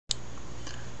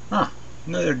Huh.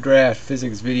 Another draft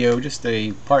physics video, just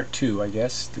a part 2, I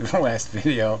guess, to the last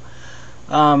video,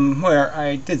 where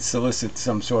I did solicit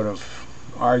some sort of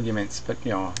arguments, but,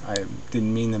 I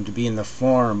didn't mean them to be in the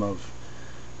form of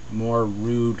more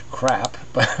rude crap,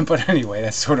 but anyway,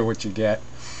 that's sort of what you get.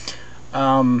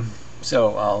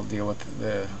 So I'll deal with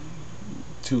the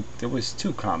two. There was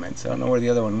 2 comments. I don't know where the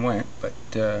other one went, but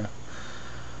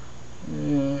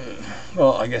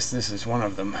well, I guess this is one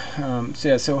of them.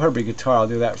 So Herbie Guitar, I'll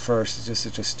do that first. It's just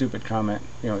such a stupid comment.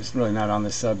 It's really not on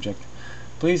the subject.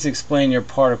 Please explain your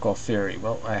particle theory.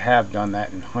 Well, I have done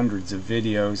that in hundreds of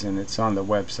videos, and it's on the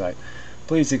website.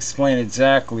 Please explain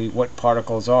exactly what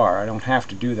particles are. I don't have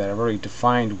to do that. I've already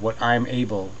defined what I'm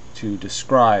able to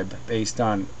describe based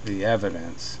on the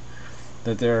evidence.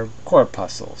 That they're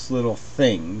corpuscles, little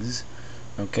things,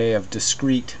 okay, of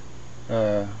discrete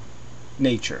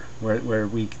nature, where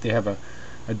they have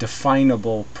a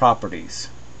definable properties.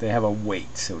 They have a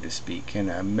weight, so to speak, and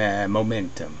a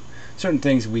momentum. Certain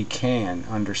things we can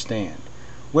understand.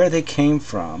 Where they came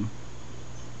from,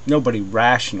 nobody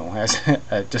rational has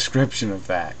a description of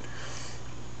that.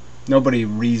 Nobody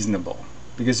reasonable,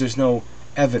 because there's no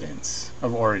evidence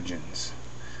of origins.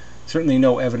 Certainly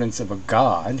no evidence of a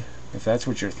God, if that's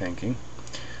what you're thinking.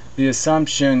 The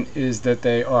assumption is that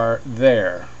they are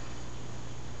there.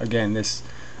 Again, this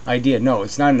idea, no,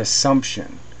 it's not an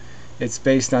assumption. It's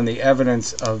based on the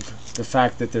evidence of the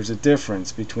fact that there's a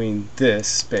difference between this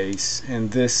space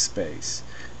and this space.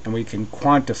 And we can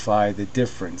quantify the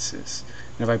differences.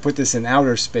 And if I put this in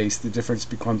outer space, the difference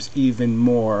becomes even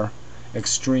more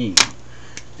extreme.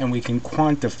 And we can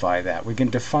quantify that. We can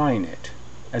define it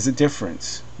as a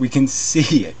difference. We can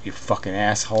see it, you fucking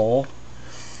asshole.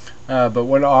 But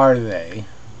what are they?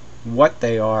 What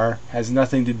they are has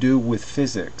nothing to do with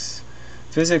physics.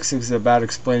 Physics is about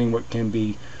explaining what can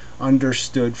be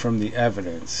understood from the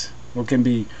evidence, what can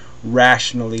be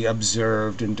rationally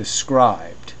observed and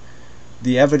described.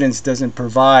 The evidence doesn't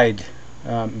provide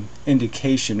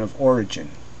indication of origin.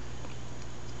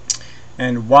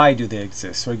 And why do they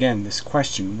exist? So again, this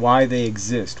question, why they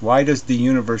exist. Why does the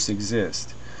universe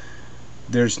exist?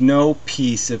 There's no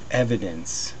piece of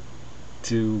evidence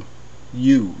to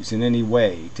use in any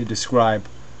way to describe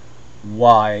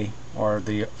why or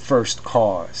the first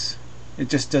cause. It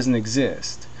just doesn't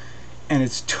exist. And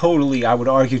it's totally, I would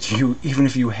argue to you, even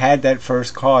if you had that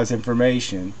first cause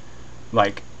information,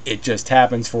 like it just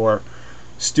happens for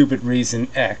stupid reason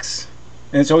X,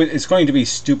 and it's going to be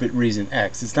stupid reason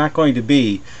X. It's not going to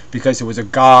be because there was a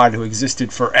God who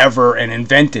existed forever and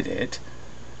invented it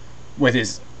with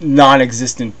his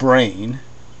non-existent brain.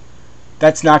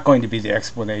 That's not going to be the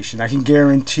explanation. I can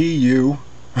guarantee you,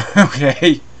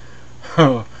 okay,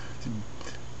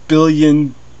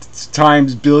 billion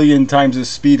times the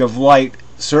speed of light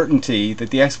certainty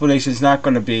that the explanation is not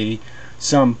going to be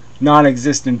some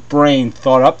non-existent brain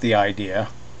thought up the idea.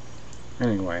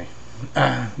 Anyway,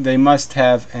 they must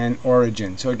have an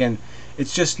origin. So again,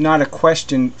 it's just not a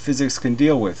question physics can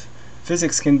deal with.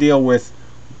 Physics can deal with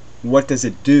what does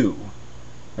it do,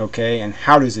 okay, and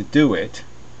how does it do it,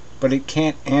 but it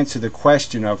can't answer the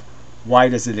question of why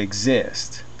does it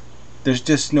exist. There's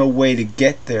just no way to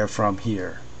get there from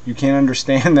here. You can't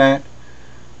understand that?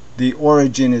 The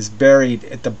origin is buried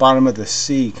at the bottom of the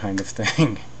sea kind of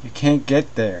thing. You can't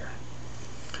get there.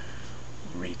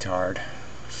 Retard.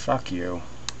 Fuck you.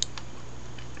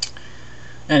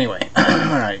 Anyway,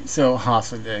 alright, so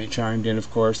Hofstadter chimed in, of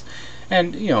course,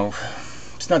 and,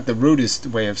 it's not the rudest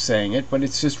way of saying it, but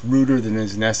it's just ruder than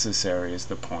is necessary is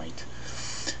the point.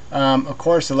 Of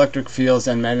course, electric fields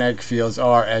and magnetic fields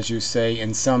are, as you say,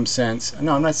 in some sense.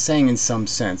 No, I'm not saying in some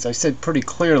sense. I said pretty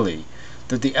clearly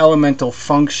that the elemental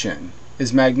function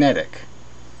is magnetic.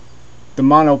 The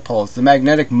monopoles, the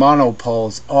magnetic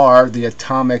monopoles are the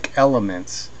atomic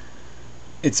elements.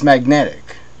 It's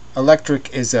magnetic.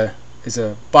 Electric is a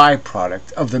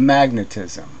byproduct of the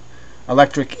magnetism.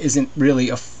 Electric isn't really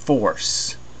a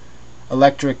force.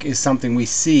 Electric is something we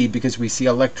see because we see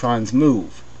electrons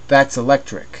move. That's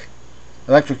electric.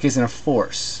 Electric isn't a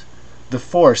force. The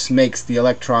force makes the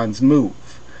electrons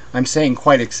move. I'm saying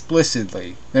quite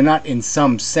explicitly, they're not in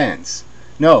some sense.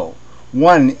 No,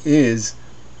 one is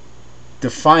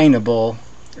definable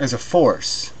as a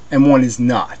force, and one is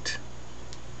not.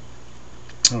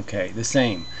 Okay, the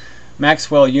same.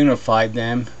 Maxwell unified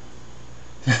them,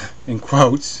 in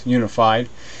quotes, unified,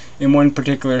 in one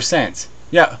particular sense.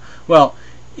 Yeah, well,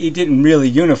 he didn't really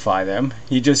unify them,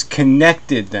 he just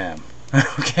connected them.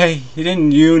 Okay, he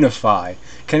didn't unify.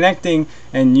 Connecting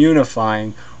and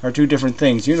unifying are two different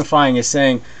things. Unifying is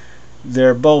saying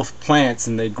they're both plants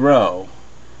and they grow.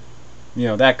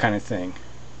 That kind of thing.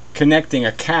 Connecting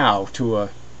a cow to a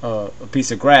a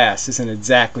piece of grass isn't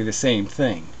exactly the same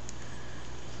thing.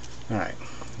 Alright.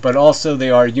 But also they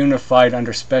are unified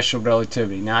under special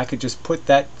relativity. Now I could just put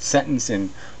that sentence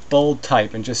in bold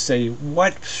type and just say,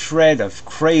 what shred of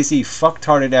crazy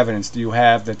fucktarded evidence do you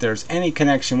have that there's any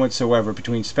connection whatsoever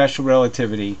between special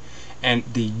relativity and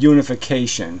the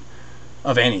unification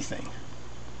of anything?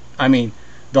 I mean,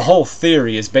 the whole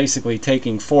theory is basically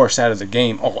taking force out of the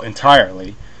game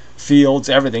entirely. Fields,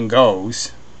 everything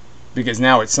goes, because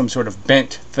now it's some sort of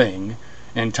bent thing,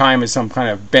 and time is some kind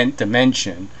of bent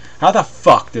dimension. How the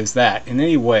fuck does that in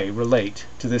any way relate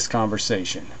to this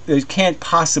conversation? It can't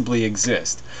possibly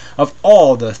exist. Of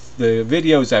all the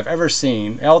videos I've ever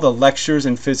seen, all the lectures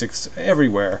in physics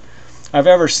everywhere I've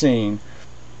ever seen,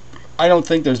 I don't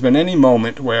think there's been any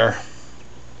moment where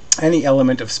any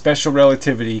element of special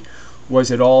relativity was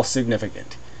at all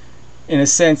significant. In a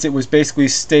sense, it was basically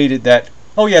stated that,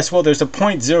 oh yes, well there's a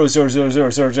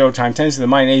 0.00000 times 10 to the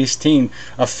minus 18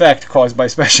 effect caused by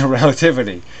special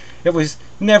relativity. It was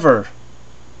never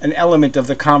an element of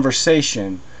the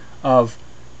conversation of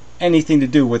anything to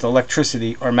do with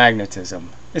electricity or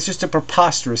magnetism. It's just a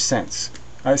preposterous sentence.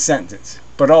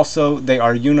 But also, they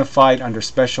are unified under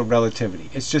special relativity.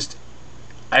 It's just,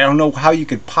 I don't know how you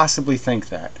could possibly think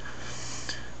that.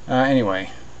 Anyway,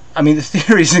 I mean, the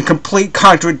theory is in complete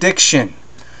contradiction.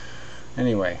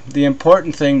 Anyway, the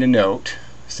important thing to note,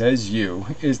 says you,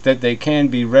 is that they can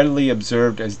be readily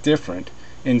observed as different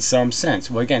in some sense.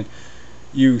 Well, again,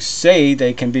 you say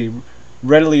they can be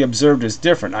readily observed as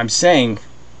different. I'm saying,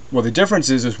 well, the difference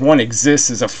is one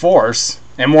exists as a force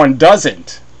and one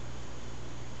doesn't.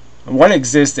 One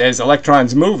exists as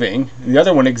electrons moving, and the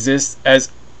other one exists as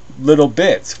little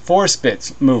bits, force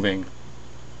bits moving.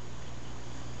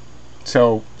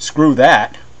 So screw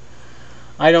that.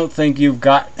 I don't think you've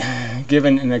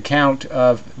given an account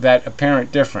of that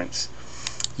apparent difference.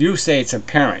 You say it's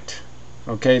apparent,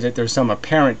 okay, that there's some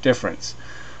apparent difference.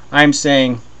 I'm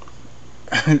saying,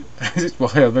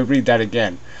 well, let me read that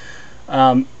again.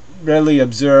 Readily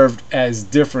observed as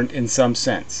different in some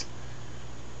sense.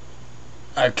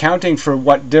 Accounting for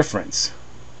what difference?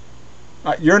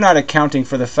 You're not accounting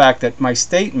for the fact that my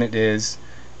statement is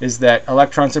that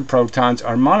electrons and protons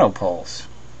are monopoles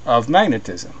of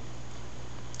magnetism.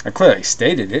 I clearly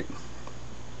stated it.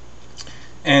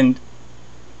 And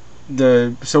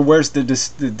so where's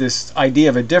this idea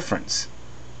of a difference?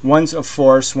 One's a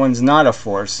force, one's not a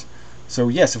force. So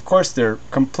yes, of course they're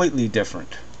completely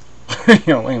different.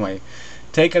 Anyway,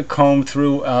 take a comb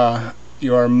through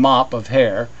your mop of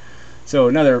hair. So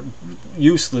another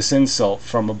useless insult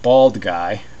from a bald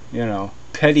guy.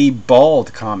 Petty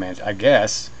bald comment, I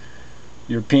guess.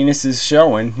 Your penis is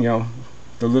showing,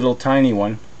 the little tiny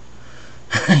one.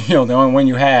 The only one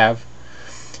you have.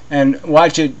 And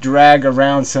watch it drag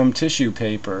around some tissue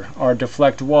paper or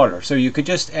deflect water. So you could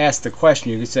just ask the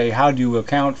question. You could say, how do you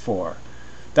account for?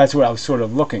 That's what I was sort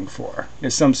of looking for.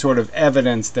 Is some sort of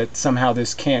evidence that somehow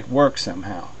this can't work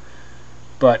somehow.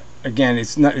 But again,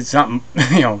 it's not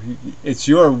it's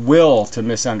your will to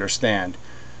misunderstand.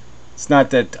 It's not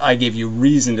that I gave you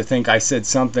reason to think I said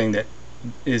something that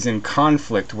is in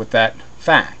conflict with that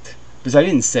fact. Because I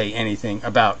didn't say anything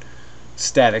about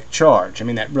static charge. I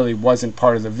mean, that really wasn't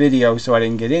part of the video, so I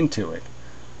didn't get into it.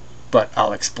 But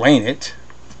I'll explain it.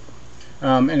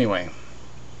 Anyway,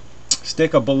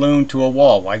 stick a balloon to a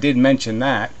wall. Well, I did mention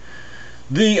that.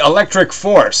 The electric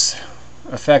force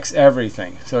affects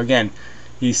everything. So again,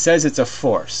 he says it's a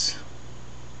force.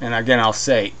 And again, I'll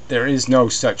say, there is no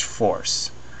such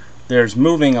force. There's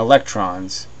moving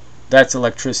electrons. That's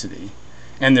electricity.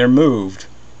 And they're moved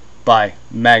by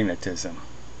magnetism.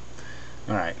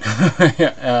 Alright.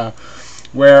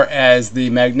 Whereas the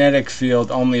magnetic field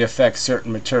only affects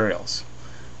certain materials.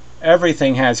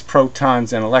 Everything has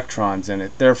protons and electrons in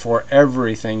it. Therefore,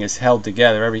 everything is held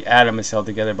together. Every atom is held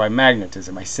together by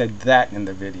magnetism. I said that in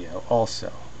the video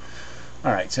also.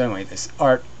 Alright, so anyway, this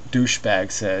Art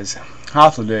douchebag says,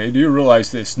 Hathaway, do you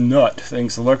realize this nut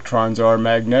thinks electrons are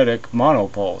magnetic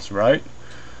monopoles, right?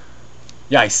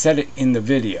 Yeah, I said it in the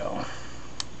video.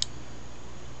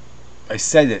 I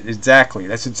said it exactly.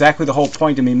 That's exactly the whole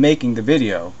point of me making the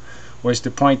video, was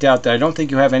to point out that I don't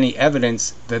think you have any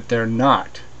evidence that they're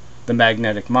not the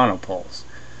magnetic monopoles.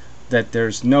 That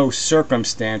there's no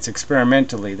circumstance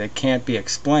experimentally that can't be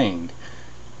explained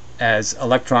as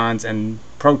electrons and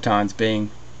protons being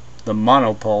the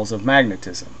monopoles of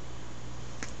magnetism.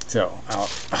 So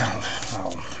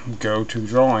I'll go to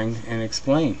drawing and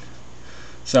explain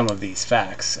some of these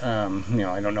facts. I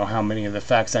don't know how many of the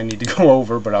facts I need to go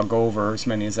over, but I'll go over as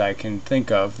many as I can think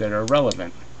of that are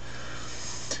relevant.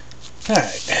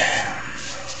 Alright.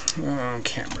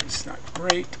 Camera's not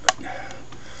great, but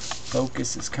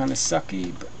Focus is kind of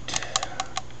sucky, but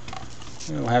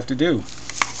it'll have to do.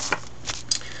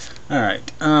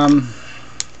 Alright,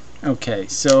 okay,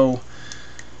 so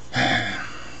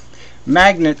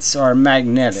magnets are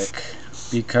magnetic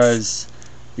because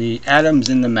the atoms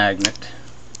in the magnet,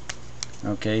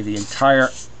 okay, the entire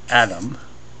atom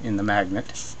in the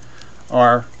magnet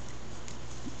are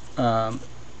in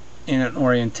an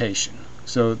orientation.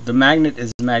 So the magnet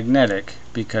is magnetic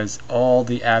because all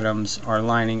the atoms are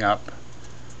lining up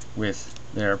with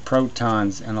their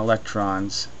protons and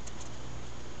electrons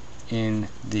in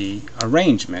the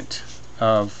arrangement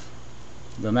of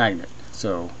the magnet.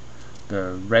 So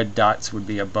the red dots would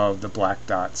be above the black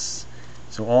dots.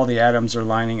 So all the atoms are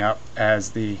lining up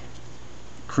as the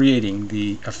creating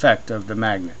the effect of the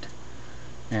magnet.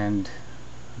 And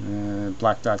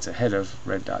black dots ahead of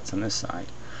red dots on this side.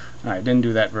 I didn't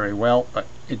do that very well, but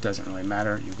it doesn't really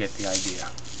matter. You get the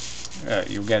idea.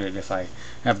 You'll get it if I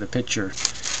have the picture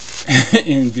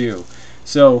in view.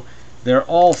 So they're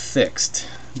all fixed.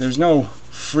 There's no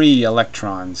free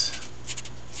electrons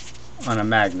on a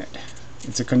magnet.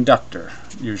 It's a conductor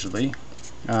usually.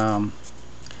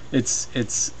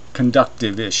 It's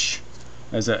conductive-ish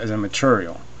as a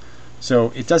material.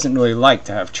 So it doesn't really like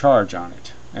to have charge on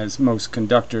it, as most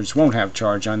conductors won't have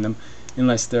charge on them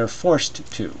unless they're forced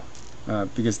to,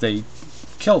 because they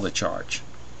kill the charge.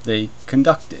 They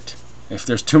conduct it. If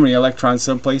there's too many electrons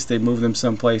someplace, they move them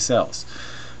someplace else.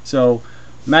 So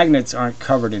magnets aren't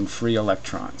covered in free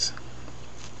electrons.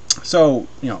 So,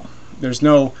 you know, there's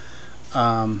no,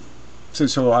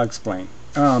 so I'll explain.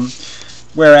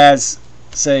 Whereas,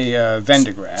 say, a Van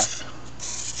de Graaff,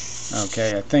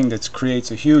 okay, a thing that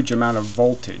creates a huge amount of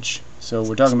voltage. So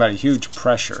we're talking about a huge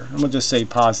pressure, and we'll just say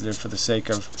positive for the sake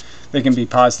of, they can be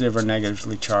positive or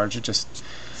negatively charged.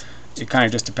 It kind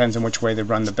of just depends on which way they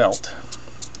run the belt.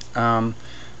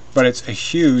 But it's a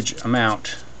huge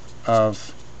amount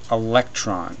of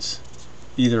electrons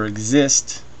either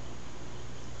exist,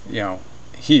 you know,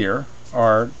 here,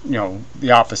 or, you know,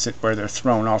 the opposite, where they're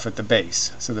thrown off at the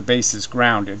base. So the base is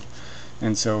grounded,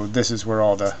 and so this is where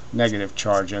all the negative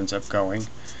charge ends up going.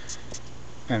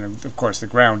 And of course the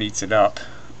ground eats it up,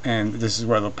 and this is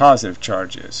where the positive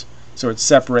charge is. So it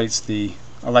separates the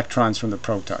electrons from the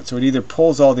protons. So it either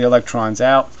pulls all the electrons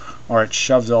out or it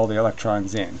shoves all the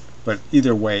electrons in. But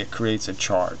either way, it creates a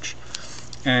charge.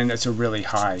 And it's a really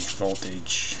high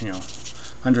voltage, you know,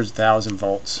 hundreds of thousand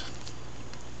volts.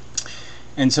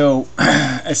 And so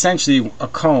essentially a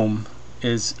comb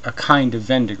is a kind of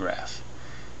Van de Graaff,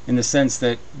 in the sense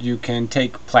that you can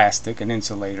take plastic, an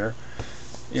insulator,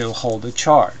 it'll hold a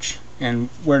charge. And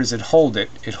where does it hold it?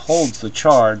 It holds the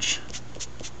charge,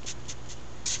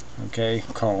 okay,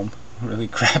 comb, really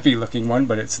crappy looking one,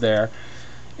 but it's there.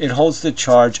 It holds the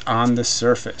charge on the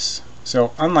surface.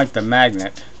 So unlike the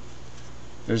magnet,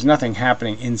 there's nothing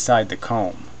happening inside the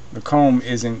comb. The comb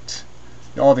isn't,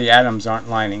 all the atoms aren't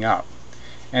lining up.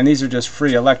 And these are just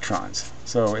free electrons.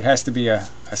 So it has to be a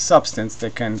substance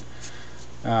that can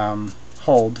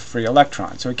hold free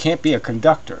electrons. So it can't be a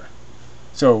conductor.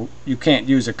 So you can't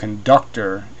use a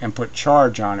conductor and put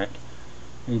charge on it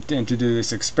and to do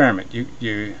this experiment.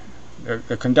 The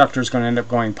conductor is going to end up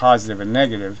going positive and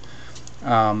negative,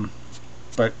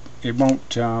 but it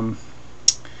won't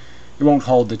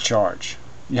hold the charge.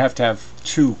 You have to have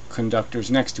two conductors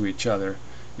next to each other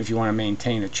if you want to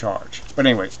maintain a charge. But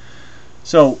anyway,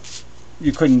 so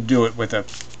you couldn't do it with a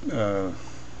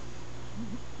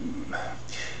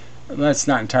that's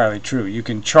not entirely true. You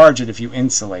can charge it if you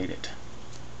insulate it.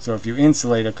 So if you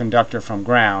insulate a conductor from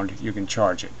ground, you can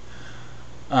charge it.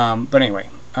 But anyway,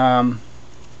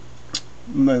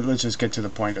 let's just get to the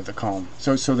point of the comb.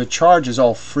 So the charge is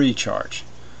all free charge.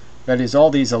 That is, all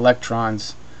these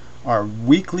electrons are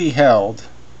weakly held.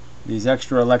 These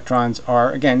extra electrons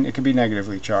are, again, it could be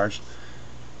negatively charged.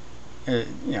 You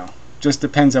know, just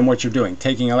depends on what you're doing,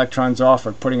 taking electrons off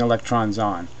or putting electrons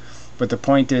on. But the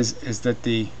point is that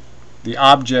the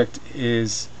object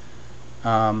is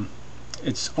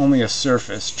it's only a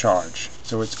surface charge,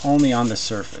 so it's only on the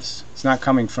surface. It's not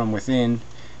coming from within,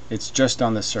 it's just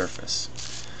on the surface.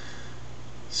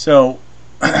 So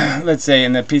let's say,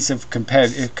 in that piece of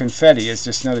confetti is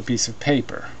just another piece of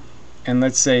paper, and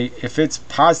let's say if it's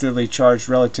positively charged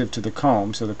relative to the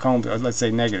comb, so the comb, let's say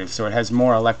negative, so it has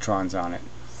more electrons on it,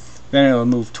 then it'll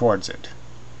move towards it,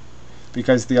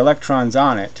 because the electrons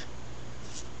on it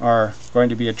are going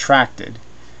to be attracted,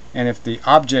 and if the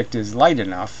object is light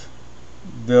enough,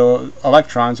 the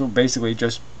electrons will basically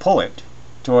just pull it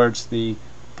towards the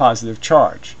positive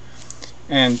charge.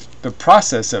 And the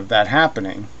process of that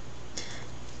happening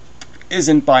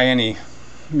isn't by any,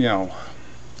 you know,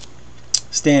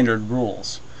 standard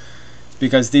rules.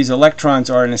 because these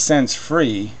electrons are in a sense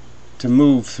free to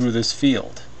move through this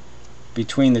field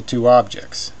between the two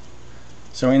objects.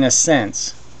 So in a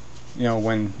sense, you know,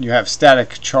 when you have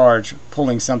static charge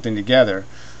pulling something together,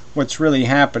 what's really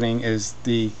happening is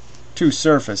the two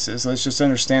surfaces, let's just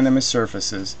understand them as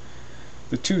surfaces,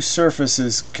 the two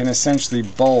surfaces can essentially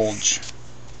bulge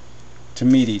to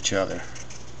meet each other.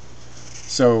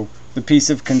 So the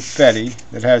piece of confetti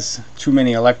that has too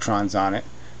many electrons on it,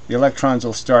 the electrons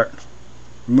will start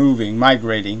moving,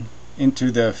 migrating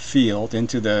into the field,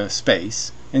 into the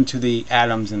space, into the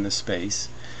atoms in the space,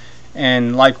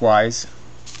 and likewise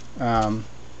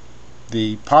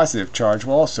the positive charge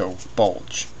will also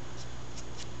bulge.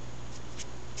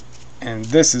 And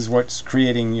this is what's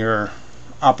creating your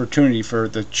opportunity for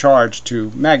the charge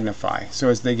to magnify. So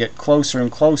as they get closer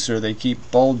and closer, they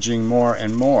keep bulging more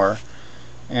and more,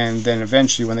 and then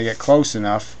eventually when they get close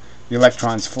enough, the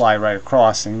electrons fly right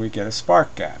across and we get a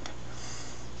spark gap.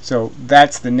 So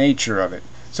that's the nature of it.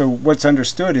 So what's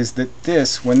understood is that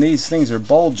this, when these things are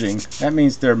bulging, that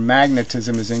means their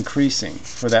magnetism is increasing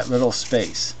for that little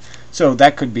space. So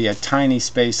that could be a tiny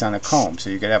space on a comb. So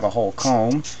you could have a whole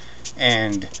comb,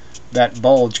 and that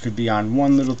bulge could be on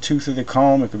one little tooth of the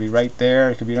comb. It could be right there.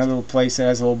 It could be another little place that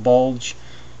has a little bulge.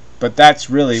 But that's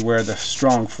really where the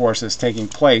strong force is taking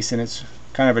place, and it's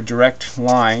kind of a direct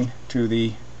line to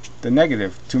the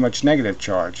negative, too much negative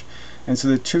charge. And so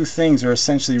the two things are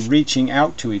essentially reaching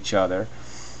out to each other,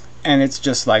 and it's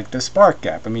just like the spark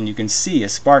gap. I mean, you can see a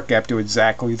spark gap do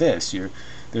exactly this.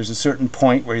 There's a certain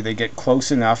point where they get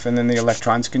close enough and then the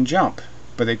electrons can jump.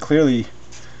 But they clearly,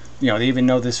 you know, they even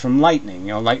know this from lightning.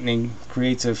 You know, lightning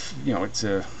creates it's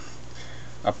a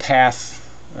path,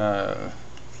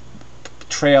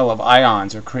 trail of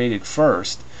ions are created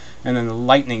first, and then the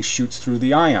lightning shoots through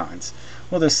the ions.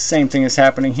 Well, the same thing is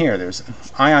happening here. There's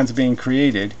ions being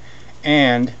created,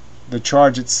 and the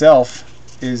charge itself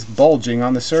is bulging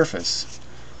on the surface.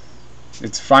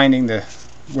 It's finding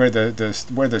where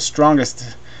the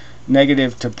strongest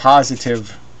negative to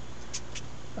positive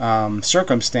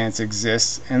circumstance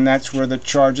exists, and that's where the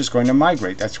charge is going to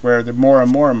migrate. That's where the more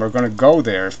and more of them are going to go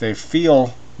there. If they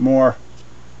feel more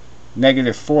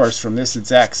negative force from this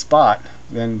exact spot,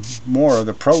 then more of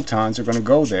the protons are going to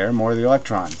go there, more of the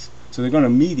electrons. So they're going to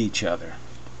meet each other.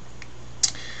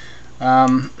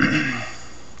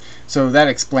 So that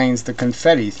explains the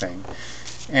confetti thing.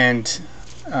 And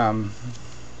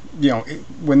you know,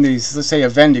 when these, let's say a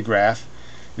Venn digraph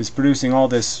is producing all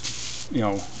this, you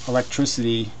know,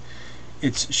 electricity,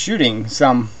 it's shooting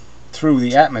some through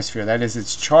the atmosphere. That is,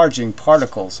 it's charging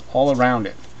particles all around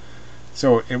it.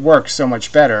 So it works so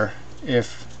much better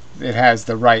if it has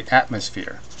the right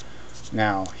atmosphere.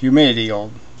 Now, humidity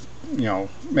will, you know,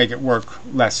 make it work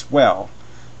less well,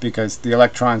 because the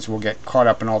electrons will get caught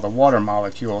up in all the water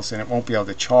molecules and it won't be able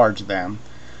to charge them,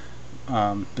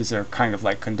 because they're kind of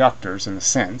like conductors in a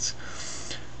sense,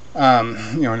 you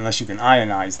know, unless you can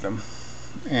ionize them,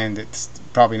 and it's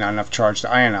probably not enough charge to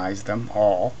ionize them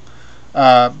all.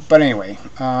 But anyway,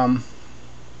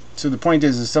 so the point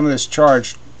is some of this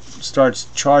charge starts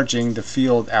charging the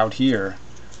field out here,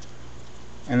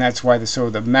 and that's why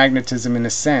the magnetism in a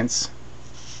sense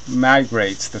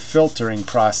migrates, the filtering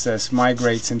process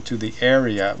migrates into the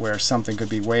area where something could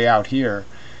be way out here,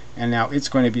 and now it's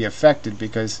going to be affected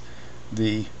because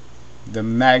the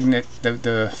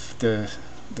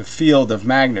field of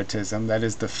magnetism, that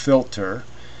is the filter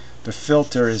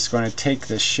is going to take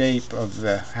the shape of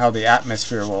how the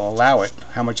atmosphere will allow it,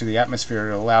 how much of the atmosphere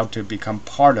it will allow to become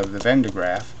part of the Venn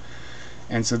digraph.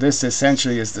 And so this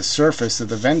essentially is the surface of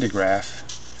the Venn digraph.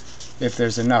 If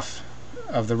there's enough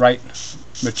of the right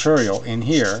material in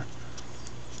here,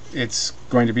 it's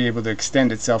going to be able to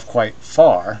extend itself quite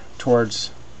far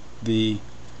towards the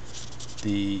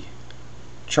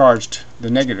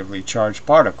negatively charged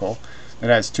particle that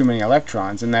has too many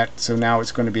electrons, and so now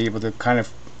it's going to be able to kind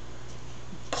of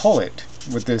pull it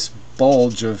with this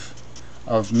bulge of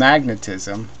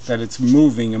magnetism that it's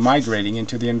moving and migrating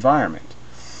into the environment.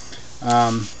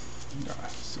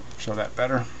 Show that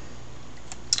better.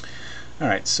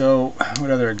 Alright, so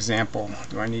what other example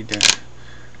do I need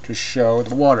to show?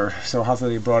 The water. So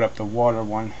Hazali brought up the water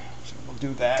one, so we'll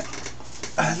do that.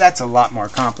 That's a lot more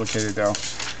complicated though.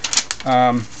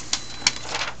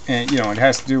 And you know, it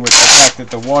has to do with the fact that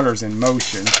the water's in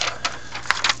motion,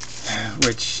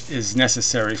 which is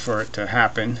necessary for it to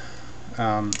happen.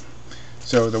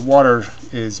 So the water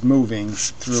is moving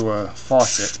through a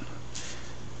faucet,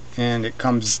 and it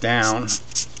comes down,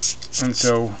 and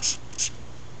so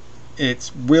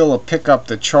it will pick up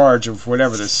the charge of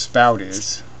whatever the spout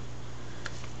is,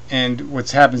 and what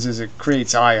happens is it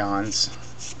creates ions,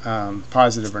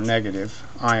 positive or negative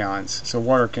ions. So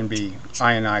water can be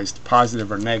ionized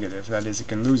positive or negative. That is, it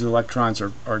can lose electrons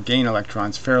or gain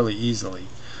electrons fairly easily.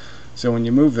 So when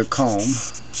you move the comb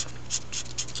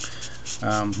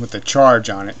with the charge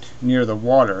on it near the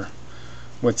water,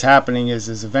 what's happening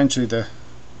is eventually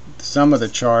some of the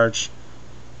charge,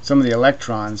 some of the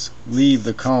electrons leave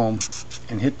the comb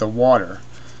and hit the water.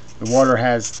 The water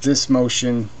has this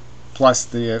motion plus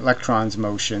the electrons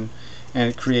motion, and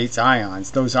it creates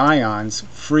ions. Those ions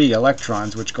free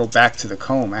electrons, which go back to the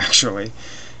comb actually,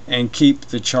 and keep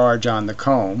the charge on the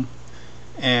comb,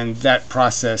 and that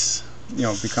process, you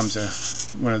know, becomes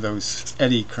one of those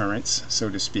eddy currents, so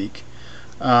to speak.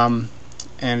 And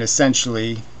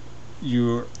essentially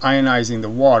you're ionizing the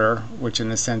water, which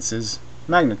in a sense is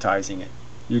magnetizing it.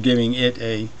 You're giving it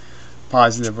a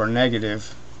positive or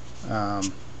negative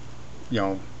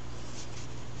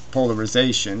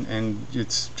polarization, and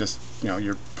it's just,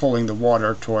 you're pulling the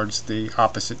water towards the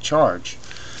opposite charge.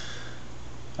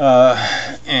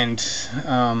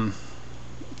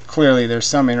 Clearly there's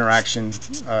some interaction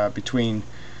between,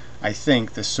 I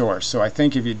think, the source. So I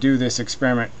think if you do this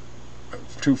experiment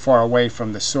too far away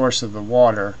from the source of the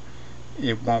water,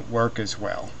 it won't work as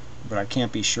well, but I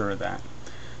can't be sure of that.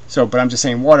 So, but I'm just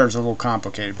saying water is a little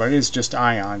complicated, but it is just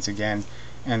ions again,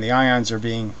 and the ions are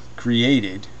being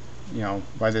created,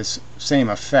 by this same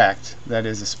effect. That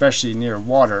is, especially near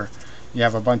water, you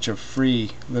have a bunch of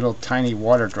free little tiny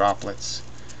water droplets.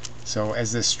 So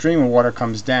as this stream of water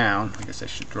comes down, I guess I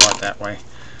should draw it that way,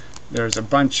 there's a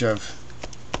bunch of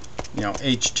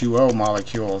H2O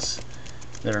molecules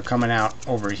that are coming out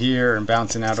over here and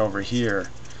bouncing out over here,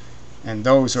 and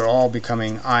those are all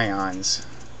becoming ions,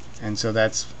 and so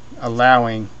that's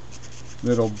allowing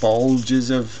little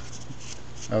bulges of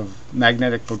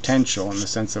magnetic potential, in the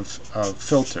sense of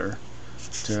filter,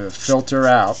 to filter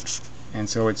out, and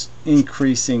so it's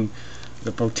increasing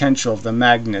the potential of the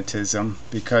magnetism,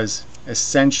 because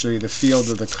essentially the field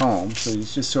of the comb, so you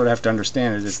just sort of have to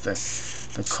understand it, is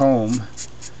the comb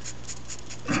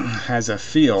has a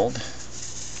field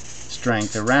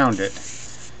strength around it,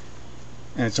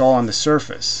 and it's all on the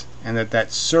surface, and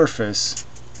that surface,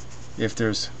 if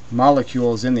there's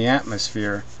molecules in the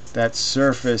atmosphere, that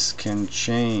surface can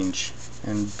change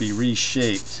and be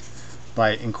reshaped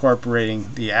by incorporating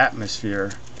the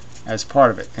atmosphere as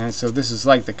part of it. And so this is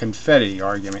like the confetti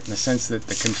argument, in the sense that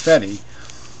the confetti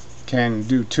can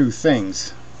do two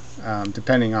things,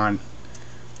 depending on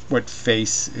what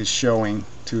face is showing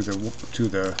to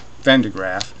the Van de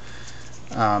Graaff.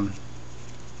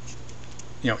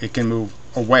 It can move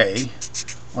away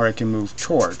or it can move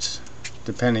towards,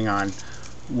 depending on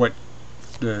what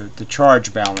the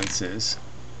charge balance is,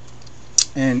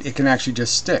 and it can actually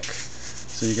just stick.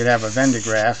 So you could have a Van de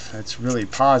Graaff that's really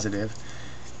positive,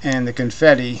 and the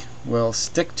confetti will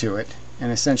stick to it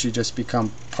and essentially just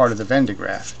become part of the Van de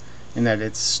Graaff, in that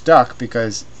it's stuck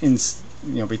because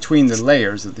between the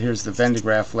layers, here's the Van de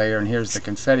Graaff layer and here's the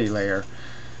confetti layer,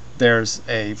 there's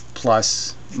a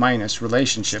plus minus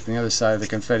relationship, and the other side of the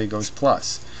confetti goes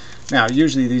plus. Now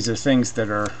usually these are things that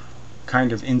are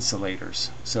kind of insulators.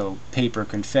 So paper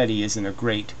confetti isn't a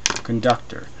great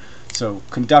conductor. So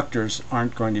conductors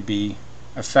aren't going to be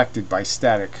affected by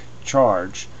static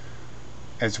charge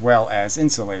as well as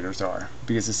insulators are,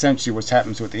 because essentially what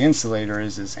happens with the insulator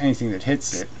is anything that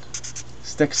hits it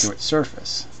sticks to its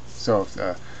surface. So if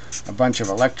a bunch of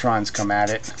electrons come at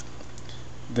it,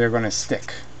 they're going to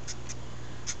stick,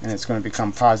 and it's going to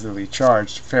become positively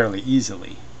charged fairly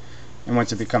easily. And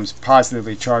once it becomes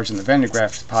positively charged and the Van de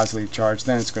Graaff is positively charged,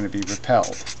 then it's going to be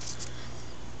repelled.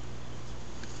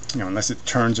 Unless it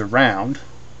turns around,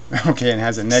 okay, and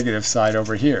has a negative side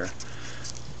over here.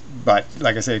 But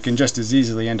like I say, it can just as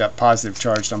easily end up positive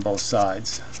charged on both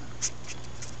sides,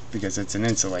 because it's an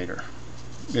insulator.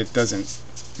 It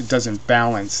doesn't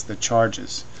balance the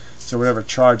charges. So whatever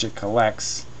charge it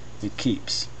collects, it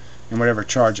keeps, and whatever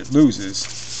charge it loses,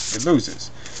 it loses.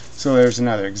 So there's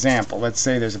another example. Let's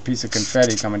say there's a piece of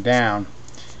confetti coming down,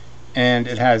 and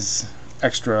it has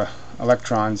extra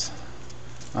electrons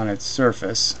on its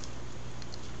surface.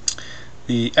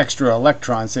 The extra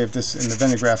electrons, say if this in the Van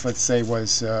de Graaff, let's say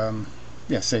was,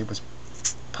 say it was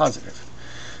positive.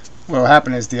 What will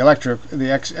happen is the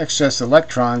excess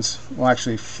electrons will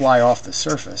actually fly off the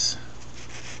surface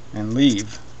and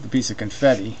leave the piece of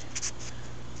confetti,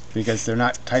 because they're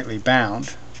not tightly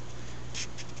bound.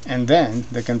 And then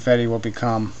the confetti will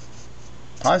become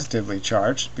positively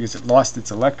charged because it lost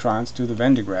its electrons to the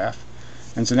Van de Graaff,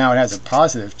 and so now it has a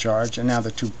positive charge, and now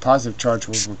the two positive charge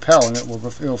will repel, and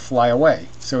it'll fly away.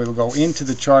 So it'll go into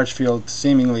the charge field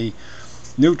seemingly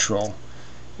neutral.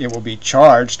 It will be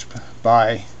charged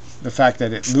by the fact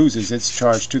that it loses its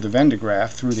charge to the Van de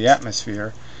Graaff through the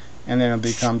atmosphere, and then it'll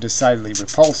become decidedly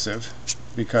repulsive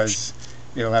because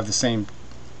it'll have the same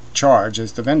charge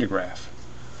as the Van de Graaff.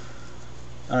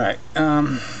 Alright,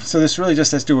 so this really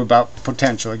just has to do about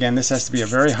potential. Again, this has to be a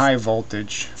very high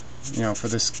voltage, you know, for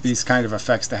these kind of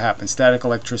effects to happen. Static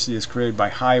electricity is created by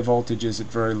high voltages at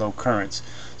very low currents.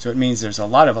 So it means there's a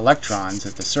lot of electrons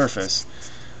at the surface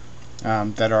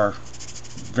that are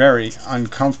very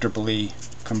uncomfortably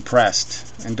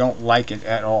compressed and don't like it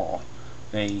at all.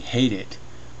 They hate it.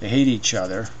 They hate each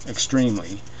other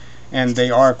extremely, and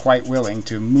they are quite willing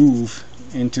to move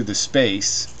into the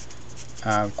space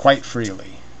quite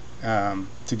freely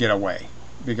to get away,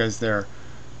 because they're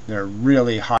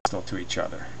really hostile to each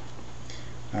other.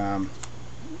 You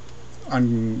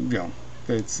know,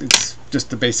 it's just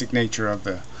the basic nature of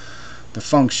the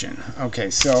function. Okay,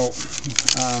 so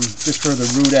just for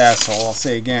the rude asshole, I'll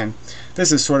say again,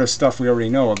 this is sort of stuff we already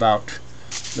know about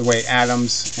the way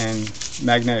atoms and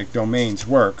magnetic domains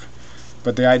work.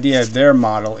 But the idea of their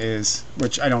model is,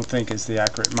 which I don't think is the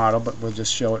accurate model, but we'll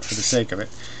just show it for the sake of it.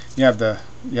 You have the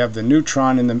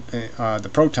neutron and the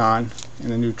proton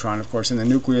and the neutron, of course, in the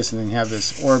nucleus, and then you have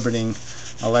this orbiting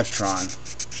electron.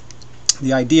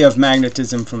 The idea of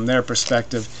magnetism from their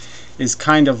perspective is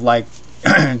kind of like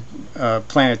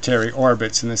planetary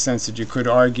orbits, in the sense that you could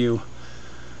argue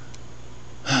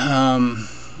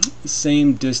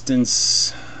same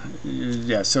distance.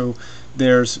 Yeah, so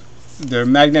their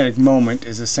magnetic moment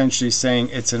is essentially saying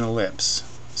it's an ellipse.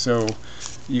 So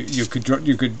you could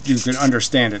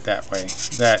understand it that way,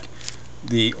 that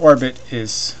the orbit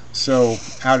is so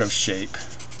out of shape.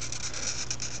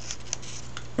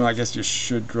 Well, I guess you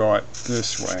should draw it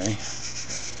this way,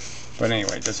 but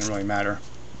anyway, it doesn't really matter.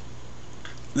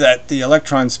 That the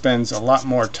electron spends a lot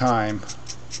more time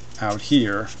out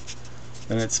here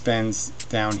than it spends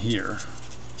down here,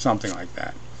 something like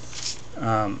that.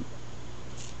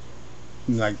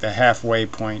 Like the halfway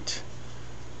point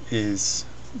is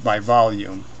by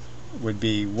volume, would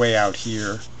be way out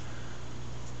here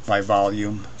by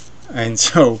volume, and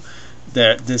so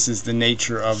that this is the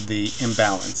nature of the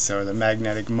imbalance. So the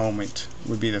magnetic moment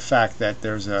would be the fact that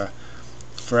there's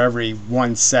for every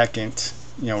 1 second,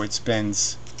 you know, it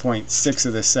spends 0.6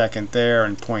 of the second there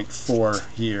and 0.4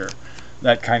 here,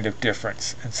 that kind of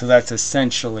difference. And so that's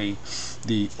essentially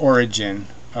the origin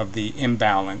of the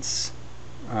imbalance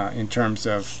in terms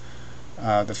of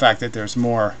the fact that there's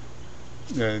more,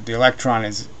 the electron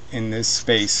is in this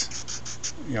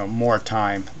space, you know, more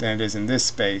time than it is in this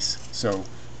space. So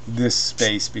this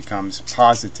space becomes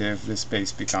positive, this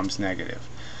space becomes negative.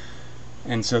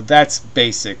 And so that's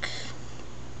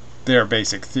their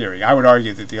basic theory. I would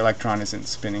argue that the electron isn't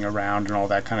spinning around and all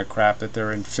that kind of crap, that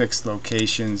they're in fixed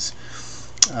locations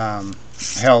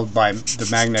held by the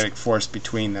magnetic force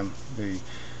between them.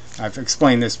 I've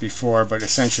explained this before, but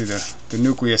essentially the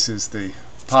nucleus is the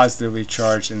positively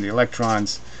charged, and the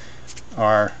electrons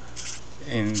are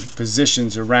in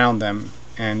positions around them,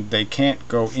 and they can't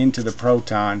go into the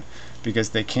proton because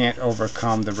they can't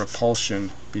overcome the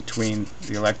repulsion between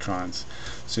the electrons.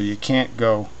 So you can't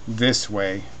go this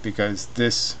way because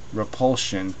this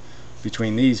repulsion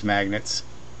between these magnets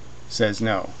says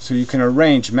no. So you can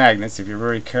arrange magnets, if you're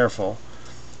very careful,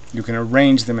 you can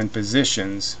arrange them in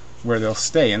positions where they'll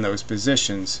stay in those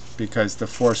positions because the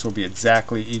force will be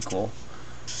exactly equal,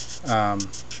 and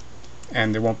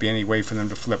there won't be any way for them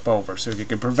to flip over. So if you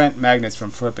can prevent magnets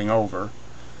from flipping over,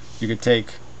 you could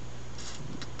take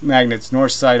magnets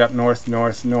north side up, north,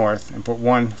 north, north, and put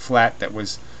one flat that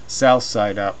was south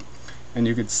side up, and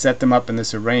you could set them up in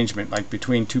this arrangement like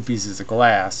between two pieces of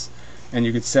glass, and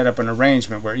you could set up an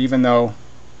arrangement where even though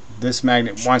this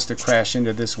magnet wants to crash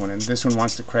into this one, and this one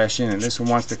wants to crash in, and this one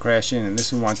wants to crash in, and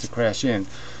this one wants to crash in,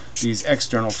 these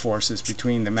external forces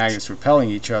between the magnets repelling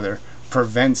each other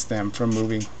prevents them from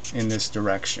moving in this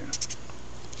direction.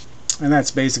 And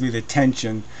that's basically the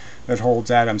tension that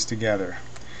holds atoms together.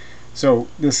 So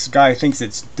this guy thinks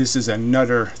this is a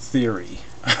nutter theory.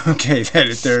 Okay,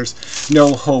 that there's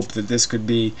no hope that this could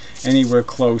be anywhere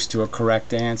close to a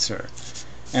correct answer.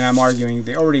 And I'm arguing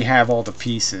they already have all the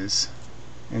pieces,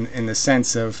 in the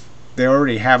sense of they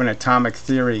already have an atomic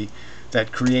theory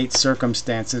that creates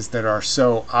circumstances that are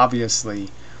so obviously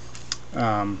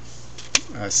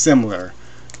similar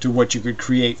to what you could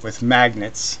create with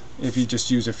magnets if you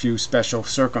just use a few special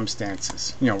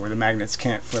circumstances, you know, where the magnets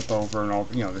can't flip over and all,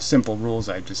 you know, the simple rules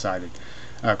I've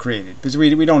created. Because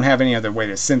we don't have any other way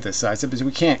to synthesize it, because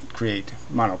we can't create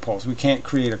monopoles. We can't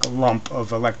create a lump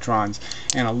of electrons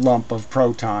and a lump of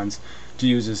protons to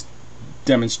use as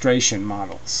demonstration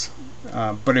models.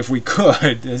 But if we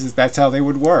could, that's how they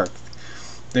would work.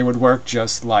 they would work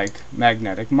just like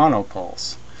magnetic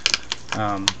monopoles.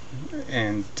 Yeah.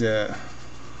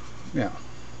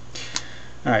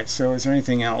 Alright, so is there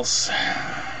anything else?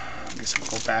 I guess we'll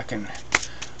go back and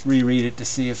reread it to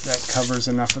see if that covers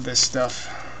enough of this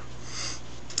stuff.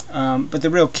 But the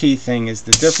real key thing is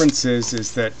the difference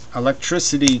is that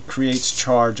electricity creates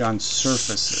charge on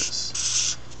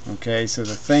surfaces. Okay, so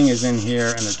the thing is in here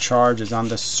and the charge is on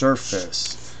the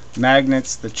surface.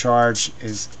 Magnets, the charge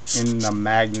is in the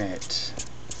magnet,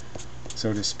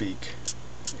 so to speak.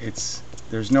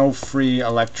 There's no free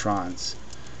electrons.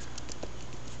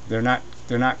 They're not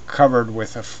covered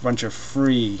with a bunch of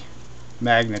free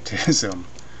magnetism.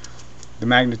 The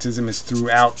magnetism is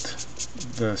throughout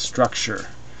the structure.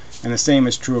 And the same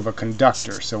is true of a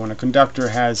conductor. So when a conductor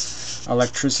has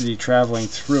electricity traveling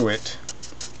through it,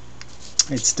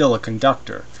 it's still a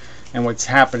conductor. And what's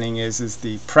happening is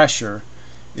the pressure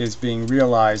is being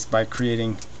realized by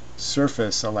creating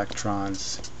surface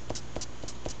electrons.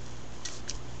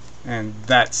 And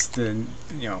that's the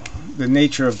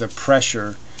nature of the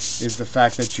pressure is the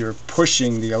fact that you're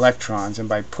pushing the electrons, and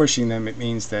by pushing them it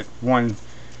means that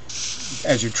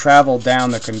as you travel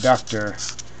down the conductor,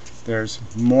 there's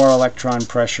more electron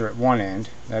pressure at one end,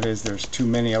 that is, there's too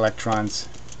many electrons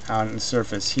out on the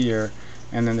surface here,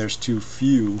 and then there's too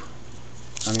few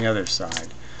on the other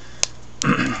side.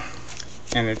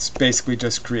 And it's basically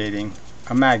just creating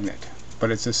a magnet,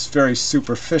 but it's a very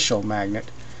superficial magnet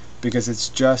because it's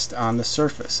just on the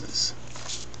surfaces.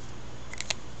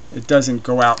 It doesn't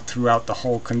go out throughout the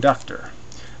whole conductor.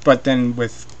 But then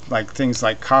with things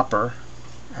like copper,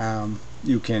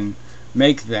 you can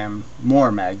make them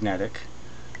more magnetic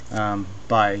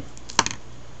by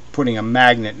putting a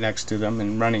magnet next to them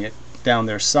and running it down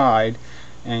their side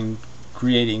and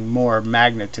creating more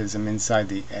magnetism inside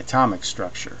the atomic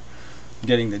structure.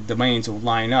 Getting the domains will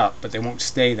line up, but they won't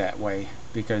stay that way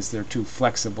because they're too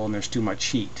flexible and there's too much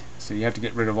heat. So you have to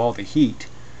get rid of all the heat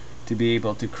to be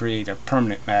able to create a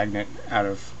permanent magnet out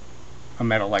of a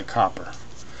metal like copper.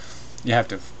 You have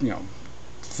to,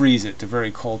 freeze it to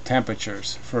very cold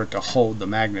temperatures for it to hold the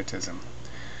magnetism.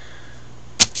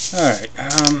 Alright,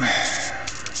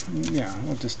 yeah,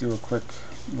 we'll just do a quick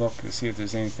look to see if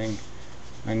there's anything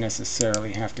I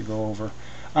necessarily have to go over.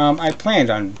 I planned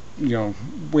on,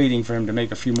 waiting for him to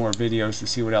make a few more videos to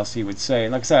see what else he would say.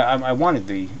 Like I said, I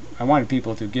wanted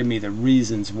people to give me the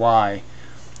reasons why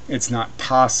it's not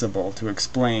possible to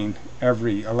explain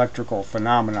every electrical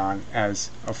phenomenon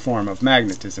as a form of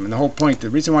magnetism. And the whole point,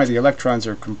 the reason why the electrons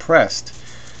are compressed,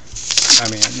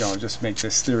 just make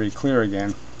this theory clear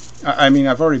again.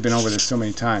 I've already been over this so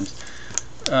many times.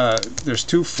 There's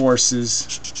two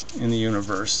forces in the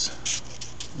universe,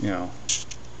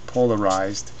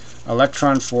 polarized: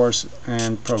 electron force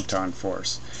and proton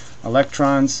force.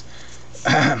 Electrons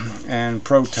and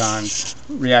protons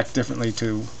react differently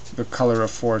to the color of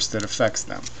force that affects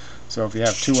them. So if you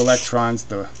have two electrons,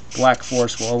 the black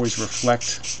force will always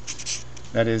reflect.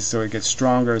 That is, so it gets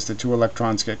stronger as the two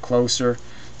electrons get closer.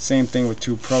 Same thing with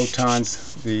two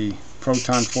protons. The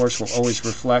proton force will always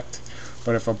reflect.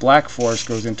 But if a black force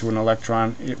goes into an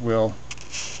electron, it will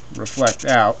reflect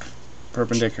out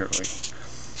perpendicularly.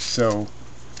 So,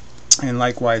 and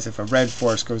likewise, if a red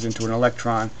force goes into an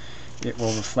electron, it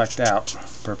will reflect out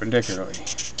perpendicularly.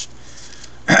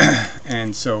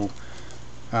 And so,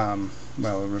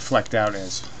 it'll reflect out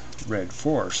as red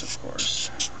force,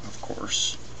 of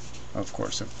course.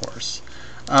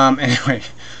 Anyway,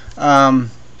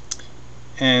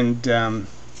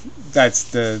 that's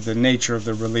the nature of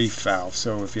the relief valve.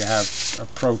 So if you have a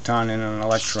proton and an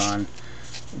electron,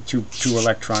 two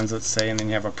electrons, let's say, and then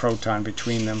you have a proton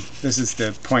between them. This is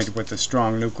the point with the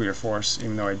strong nuclear force,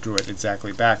 even though I drew it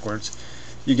exactly backwards.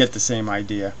 You get the same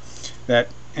idea. That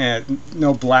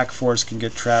no black force can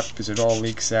get trapped because it all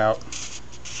leaks out.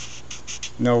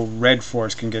 No red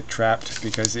force can get trapped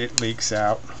because it leaks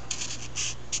out.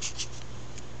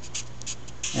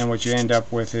 And what you end up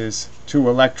with is two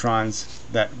electrons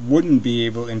that wouldn't be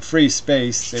able, in free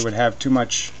space, they would have too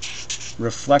much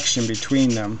reflection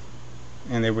between them,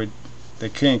 and they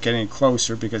can't get any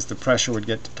closer because the pressure would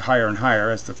get higher and higher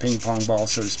as the ping pong ball,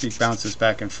 so to speak, bounces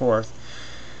back and forth.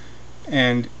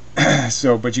 And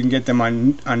so, but you can get them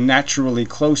unnaturally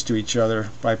close to each other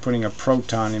by putting a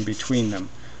proton in between them,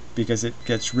 because it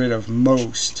gets rid of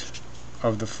most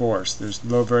of the force. There's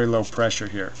very low pressure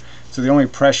here. So the only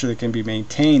pressure that can be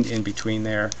maintained in between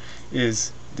there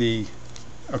is the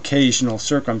occasional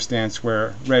circumstance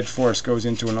where red force goes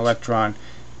into an electron,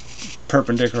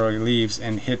 perpendicularly leaves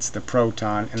and hits the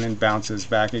proton, and then bounces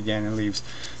back again and leaves.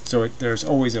 So there's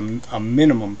always a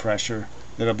minimum pressure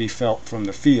that'll be felt from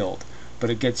the field. but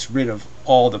it gets rid of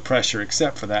all the pressure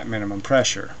except for that minimum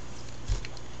pressure.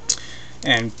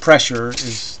 And pressure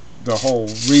is the whole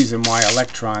reason why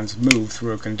electrons move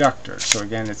through a conductor. So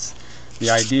again, it's the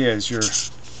idea is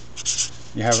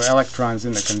you have electrons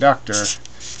in the conductor,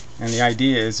 and the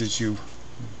idea is you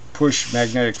push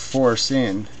magnetic force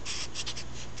in.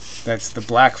 That's the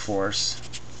black force.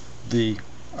 The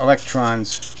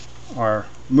electrons are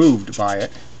moved by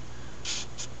it.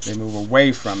 They move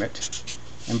away from it,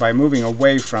 and by moving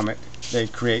away from it, they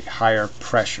create higher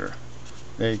pressure.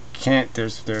 They can't.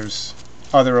 There's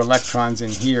other electrons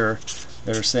in here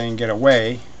that are saying get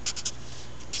away,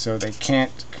 so they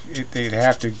can't. They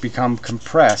have to become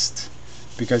compressed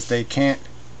because they can't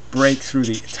break through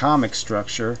the atomic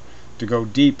structure to go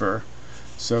deeper.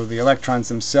 So the electrons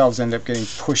themselves end up getting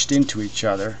pushed into each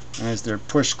other, and as they're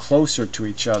pushed closer to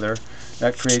each other,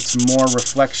 that creates more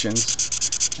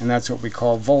reflections, and that's what we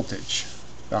call voltage.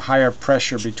 The higher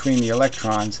pressure between the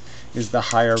electrons is the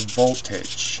higher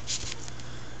voltage.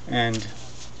 And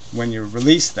when you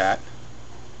release that,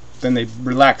 then they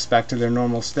relax back to their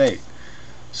normal state.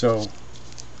 So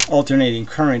alternating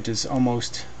current is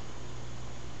almost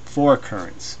 4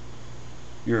 currents.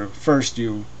 First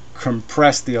you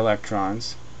compress the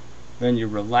electrons, then you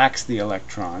relax the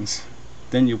electrons,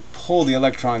 then you pull the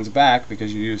electrons back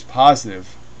because you use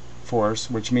positive force,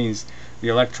 which means the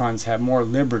electrons have more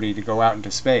liberty to go out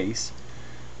into space.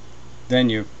 Then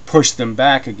you push them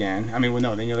back again. Then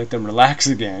you let them relax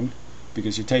again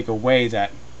because you take away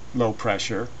that low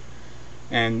pressure.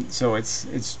 And so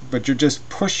but you're just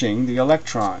pushing the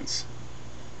electrons.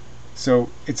 So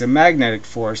it's a magnetic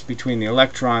force between the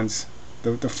electrons.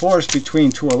 The force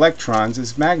between 2 electrons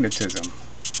is magnetism.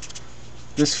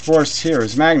 This force here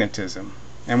is magnetism.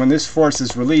 And when this force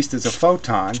is released as a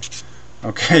photon,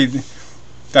 okay,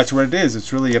 that's what it is.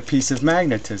 It's really a piece of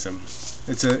magnetism.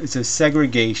 It's a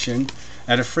segregation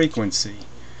at a frequency.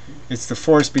 It's the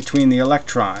force between the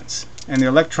electrons. And the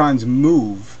electrons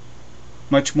move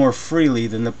much more freely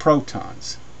than the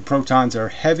protons. The protons are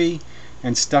heavy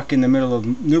and stuck in the middle of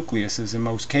nucleuses in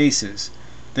most cases.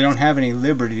 They don't have any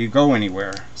liberty to go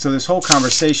anywhere. So this whole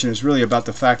conversation is really about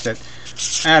the fact that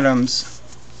atoms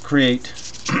create,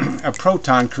 a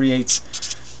proton creates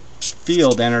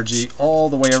field energy all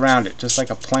the way around it, just like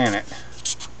a planet.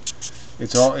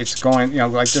 It's going,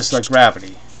 just like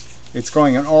gravity. It's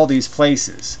going in all these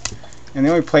places. And the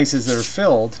only places that are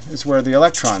filled is where the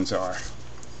electrons are.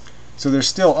 So there's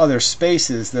still other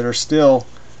spaces that are still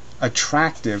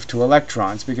attractive to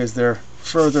electrons because they're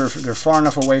far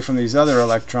enough away from these other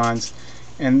electrons,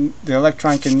 and the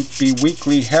electron can be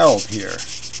weakly held here,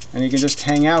 and you can just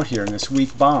hang out here in this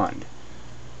weak bond.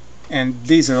 And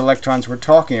these are the electrons we're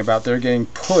talking about. They're getting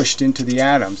pushed into the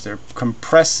atoms. They're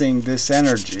compressing this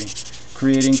energy,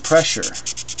 creating pressure,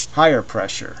 higher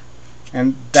pressure.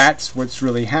 And that's what's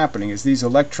really happening, is these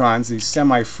electrons, these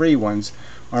semi-free ones,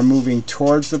 are moving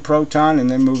towards the proton and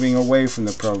then moving away from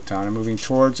the proton, and moving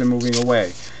towards and moving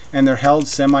away. And they're held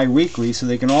semi-weakly, so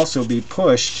they can also be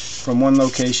pushed from one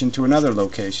location to another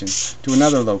location, to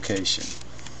another location.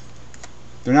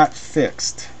 They're not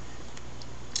fixed.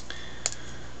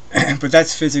 But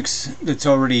that's physics that's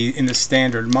already in the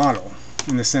standard model,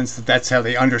 in the sense that that's how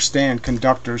they understand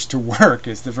conductors to work,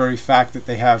 is the very fact that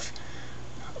they have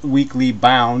weakly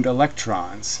bound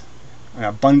electrons, an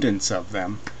abundance of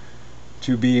them,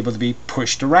 to be able to be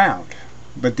pushed around.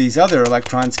 But these other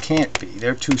electrons can't be.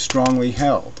 They're too strongly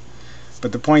held.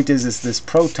 But the point is this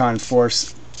proton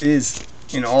force is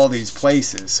in all these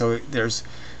places. So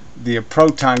the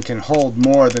proton can hold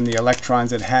more than the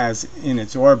electrons it has in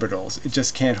its orbitals. It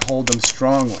just can't hold them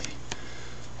strongly.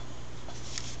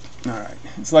 Alright,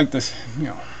 it's like this,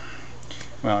 well,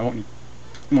 I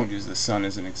won't use the sun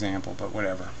as an example, but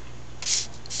whatever.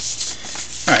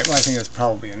 Alright, well, I think that's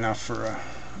probably enough for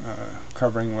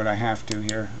covering what I have to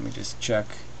here. Let me just check,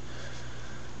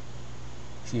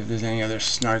 see if there's any other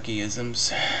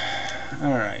snarkyisms.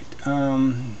 Alright,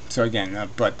 so again,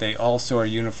 but they also are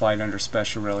unified under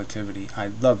special relativity.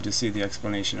 I'd love to see the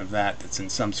explanation of that that's in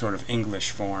some sort of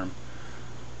English form.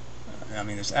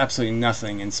 There's absolutely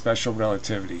nothing in special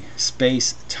relativity.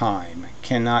 Space-time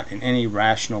cannot in any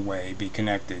rational way be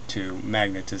connected to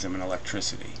magnetism and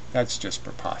electricity. That's just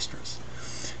preposterous.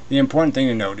 The important thing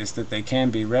to note is that they can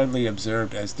be readily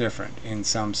observed as different in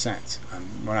some sense.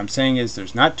 What I'm saying is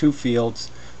there's not 2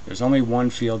 fields, there's only one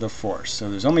field of force. So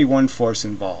there's only one force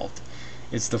involved.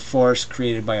 It's the force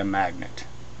created by a magnet,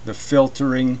 the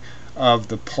filtering of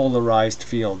the polarized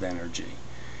field energy.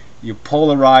 You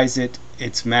polarize it,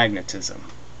 it's magnetism.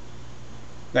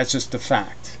 That's just a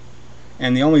fact.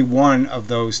 And the only one of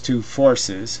those two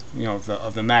forces,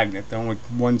 of the magnet, the only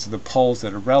ones of the poles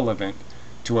that are relevant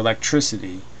to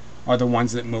electricity are the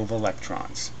ones that move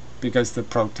electrons, because the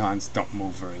protons don't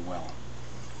move very well.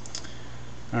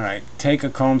 Alright, take a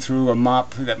comb through that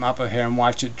mop of hair and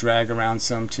watch it drag around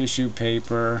some tissue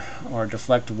paper or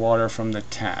deflect water from the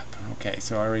tap. Okay,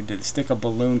 so I already did. Stick a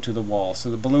balloon to the wall. So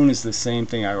the balloon is the same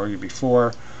thing I argued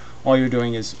before. All you're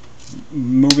doing is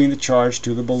moving the charge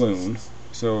to the balloon.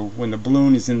 So when the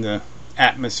balloon is in the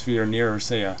atmosphere near,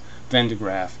 say, a Van de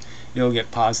Graaff, it'll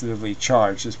get positively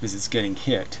charged just because it's getting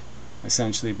hit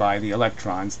essentially by the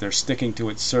electrons. They're sticking to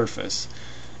its surface,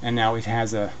 and now it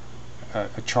has a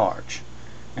charge.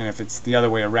 And if it's the other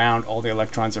way around, all the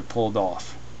electrons are pulled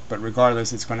off. But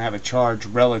regardless, it's going to have a charge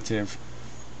relative.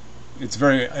 It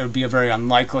would be very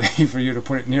unlikely for you to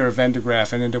put it near a Van de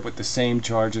Graaff and end up with the same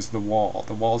charge as the wall.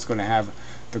 The wall is going to have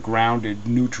the grounded,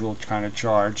 neutral kind of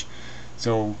charge.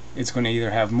 So it's going to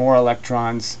either have more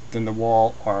electrons than the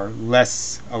wall or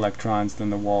less electrons than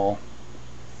the wall.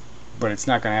 But it's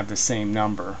not going to have the same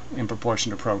number in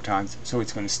proportion to protons, so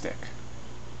it's going to stick.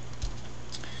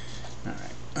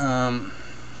 Alright.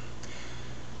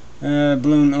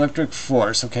 Balloon electric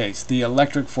force. Okay, it's the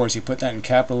electric force. You put that in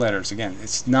capital letters. Again,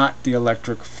 it's not the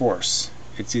electric force.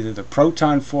 It's either the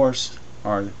proton force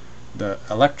or the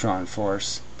electron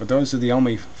force, but those are the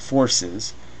only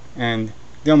forces, and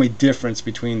the only difference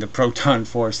between the proton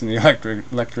force and the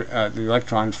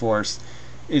electron force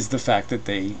is the fact that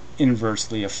they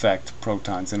inversely affect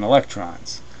protons and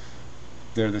electrons.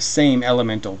 They're the same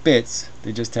elemental bits,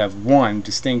 they just have one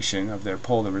distinction of their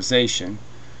polarization.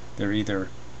 They're either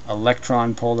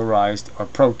electron polarized or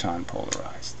proton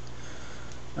polarized.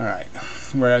 Alright,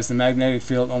 whereas the magnetic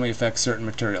field only affects certain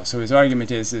materials. So his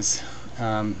argument is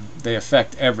they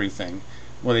affect everything.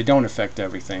 Well, they don't affect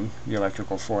everything, the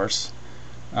electrical force.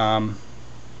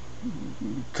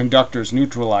 Conductors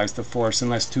neutralize the force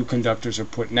unless two conductors are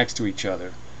put next to each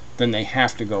other. Then they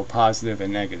have to go positive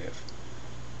and negative,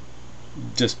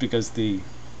 just because the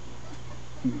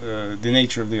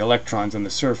nature of the electrons on the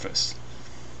surface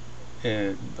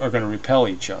are going to repel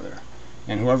each other,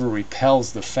 and whoever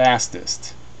repels the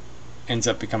fastest ends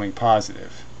up becoming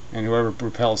positive, and whoever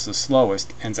repels the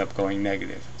slowest ends up going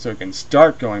negative. So it can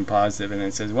start going positive and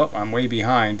then says, well, I'm way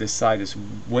behind, this side is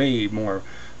way more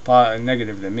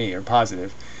negative than me, or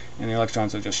positive, and the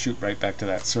electrons will just shoot right back to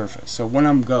that surface. So one of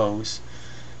them goes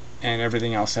and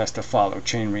everything else has to follow.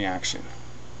 Chain reaction.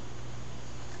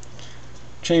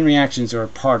 Chain reactions are a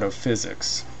part of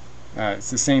physics. It's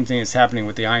the same thing that's happening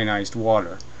with the ionized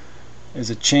water. It's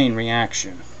a chain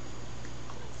reaction.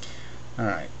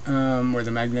 Alright, where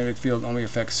the magnetic field only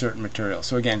affects certain materials.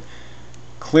 So again,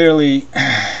 clearly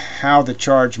how the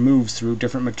charge moves through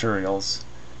different materials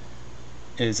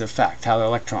is a fact, how the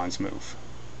electrons move.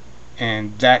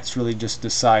 And that's really just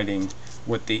deciding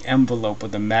what the envelope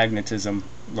of the magnetism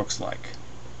looks like.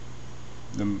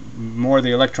 The more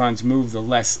the electrons move, the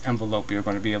less envelope you're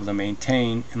going to be able to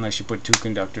maintain unless you put two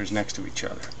conductors next to each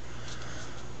other.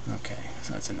 Okay,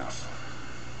 so that's enough.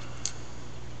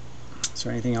 Is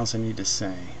there anything else I need to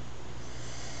say?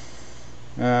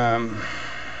 Yeah,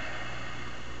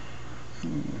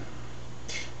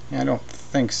 I don't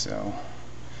think so.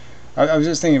 I was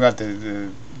just thinking about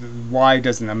the why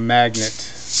doesn't a magnet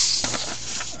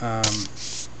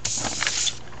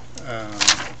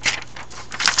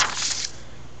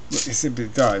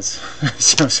it does.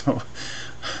 so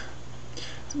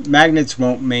magnets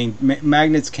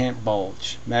magnets can't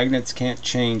bulge. Magnets can't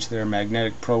change their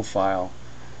magnetic profile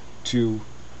through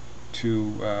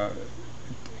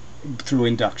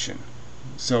induction.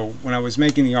 So when I was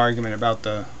making the argument about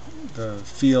the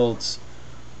fields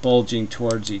bulging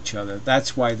towards each other,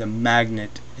 that's why the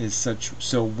magnet is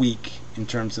so weak in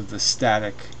terms of the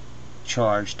static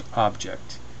charged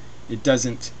object. It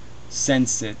doesn't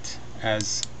sense it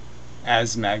as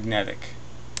magnetic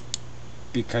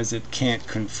because it can't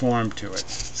conform to it.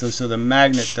 So the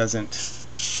magnet doesn't.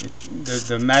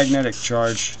 The magnetic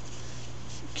charge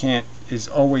is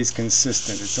always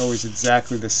consistent. It's always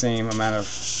exactly the same amount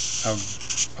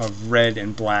of red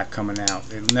and black coming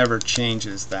out. It never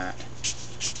changes that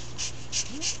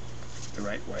the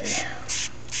right way.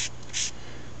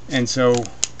 And so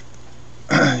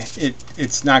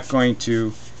it's not going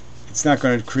to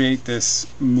create this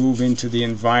move into the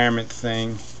environment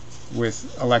thing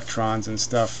with electrons and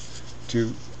stuff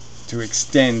to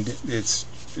extend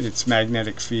its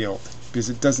magnetic field, because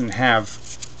it doesn't have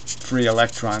free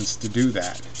electrons to do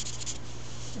that.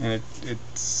 And it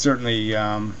certainly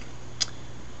the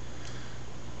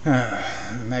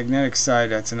magnetic side,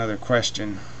 that's another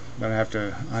question, but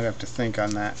I'd have to think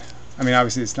on that. I mean,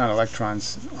 obviously it's not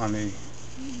electrons on the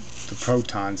the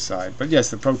proton side. But yes,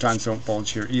 the protons don't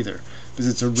bulge here either, because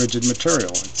it's a rigid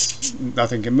material.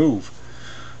 Nothing can move.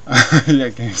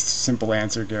 Simple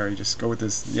answer, Gary. Just go with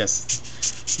this.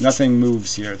 Yes, nothing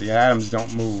moves here. The atoms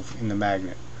don't move in the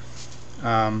magnet.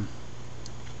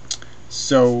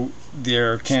 So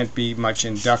there can't be much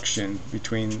induction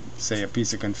between, say, a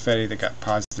piece of confetti that got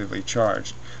positively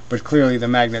charged. But clearly the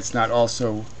magnet's not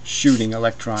also shooting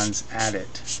electrons at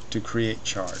it to create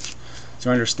charge. So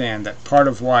understand that part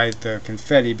of why the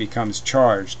confetti becomes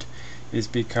charged is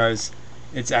because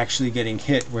it's actually getting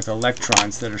hit with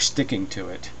electrons that are sticking to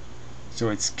it. So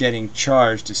it's getting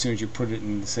charged as soon as you put it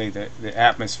in, say, the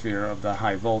atmosphere of the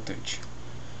high voltage.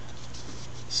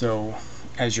 So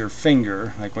as your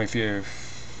finger, like if you're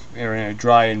in a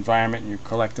dry environment and you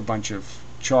collect a bunch of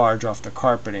charge off the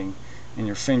carpeting and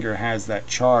your finger has that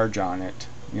charge on it,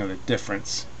 the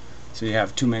difference. So you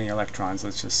have too many electrons.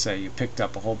 Let's just say you picked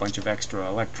up a whole bunch of extra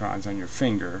electrons on your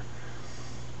finger.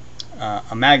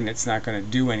 A magnet's not going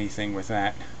to do anything with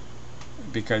that,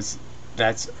 because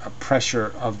that's a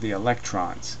pressure of the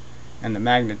electrons, and the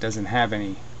magnet doesn't have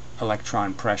any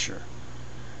electron pressure.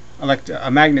 A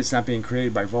magnet's not being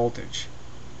created by voltage.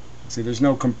 See, there's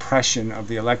no compression of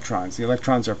the electrons. The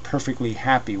electrons are perfectly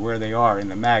happy where they are in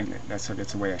the magnet. That's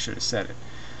the way I should have said it.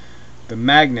 The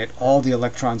magnet, all the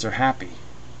electrons are happy.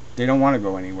 They don't want to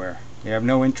go anywhere. They have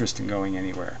no interest in going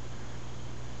anywhere.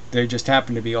 They just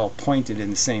happen to be all pointed in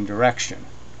the same direction.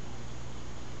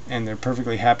 And they're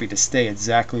perfectly happy to stay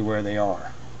exactly where they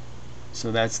are.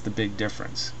 So that's the big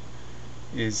difference,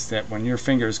 is that when your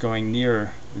finger is going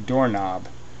near the doorknob,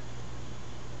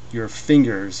 your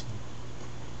finger's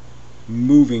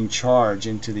moving charge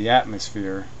into the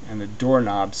atmosphere, and the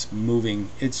doorknob's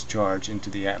moving its charge into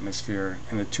the atmosphere,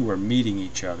 and the two are meeting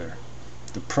each other.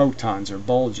 The protons are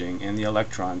bulging and the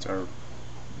electrons are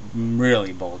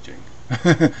really bulging.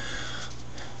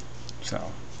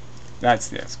 So that's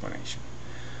the explanation.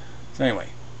 So anyway,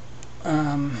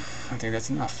 I think that's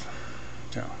enough.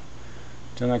 So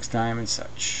till next time and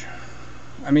such.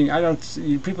 I mean,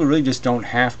 people really just don't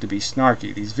have to be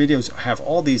snarky. These videos have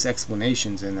all these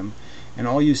explanations in them, and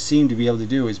all you seem to be able to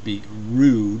do is be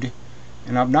rude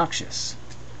and obnoxious.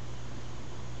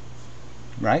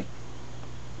 Right?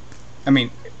 I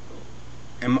mean,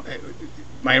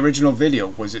 my original video,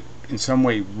 was it in some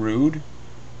way rude?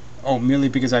 Oh, merely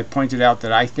because I pointed out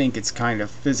that I think it's kind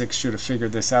of, physics should have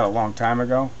figured this out a long time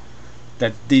ago,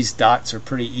 that these dots are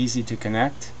pretty easy to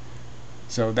connect.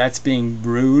 So that's being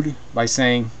rude by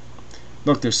saying,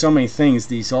 look, there's so many things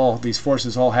these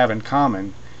forces all have in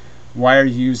common. Why are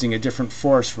you using a different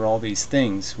force for all these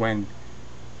things when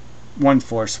one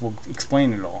force will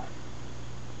explain it all?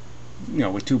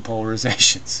 With two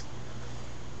polarizations.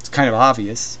 It's kind of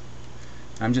obvious.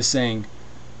 I'm just saying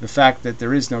the fact that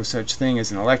there is no such thing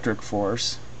as an electric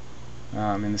force,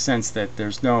 in the sense that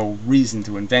there's no reason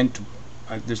to invent,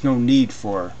 there's no need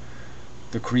for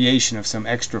the creation of some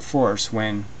extra force,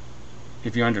 when,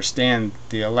 if you understand,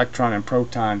 the electron and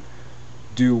proton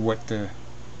do what the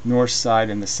north side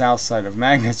and the south side of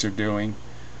magnets are doing.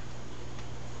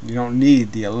 You don't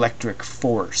need the electric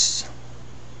force.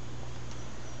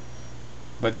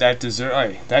 But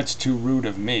that's too rude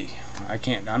of me.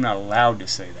 I'm not allowed to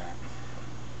say that.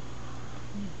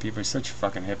 People are such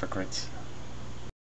fucking hypocrites.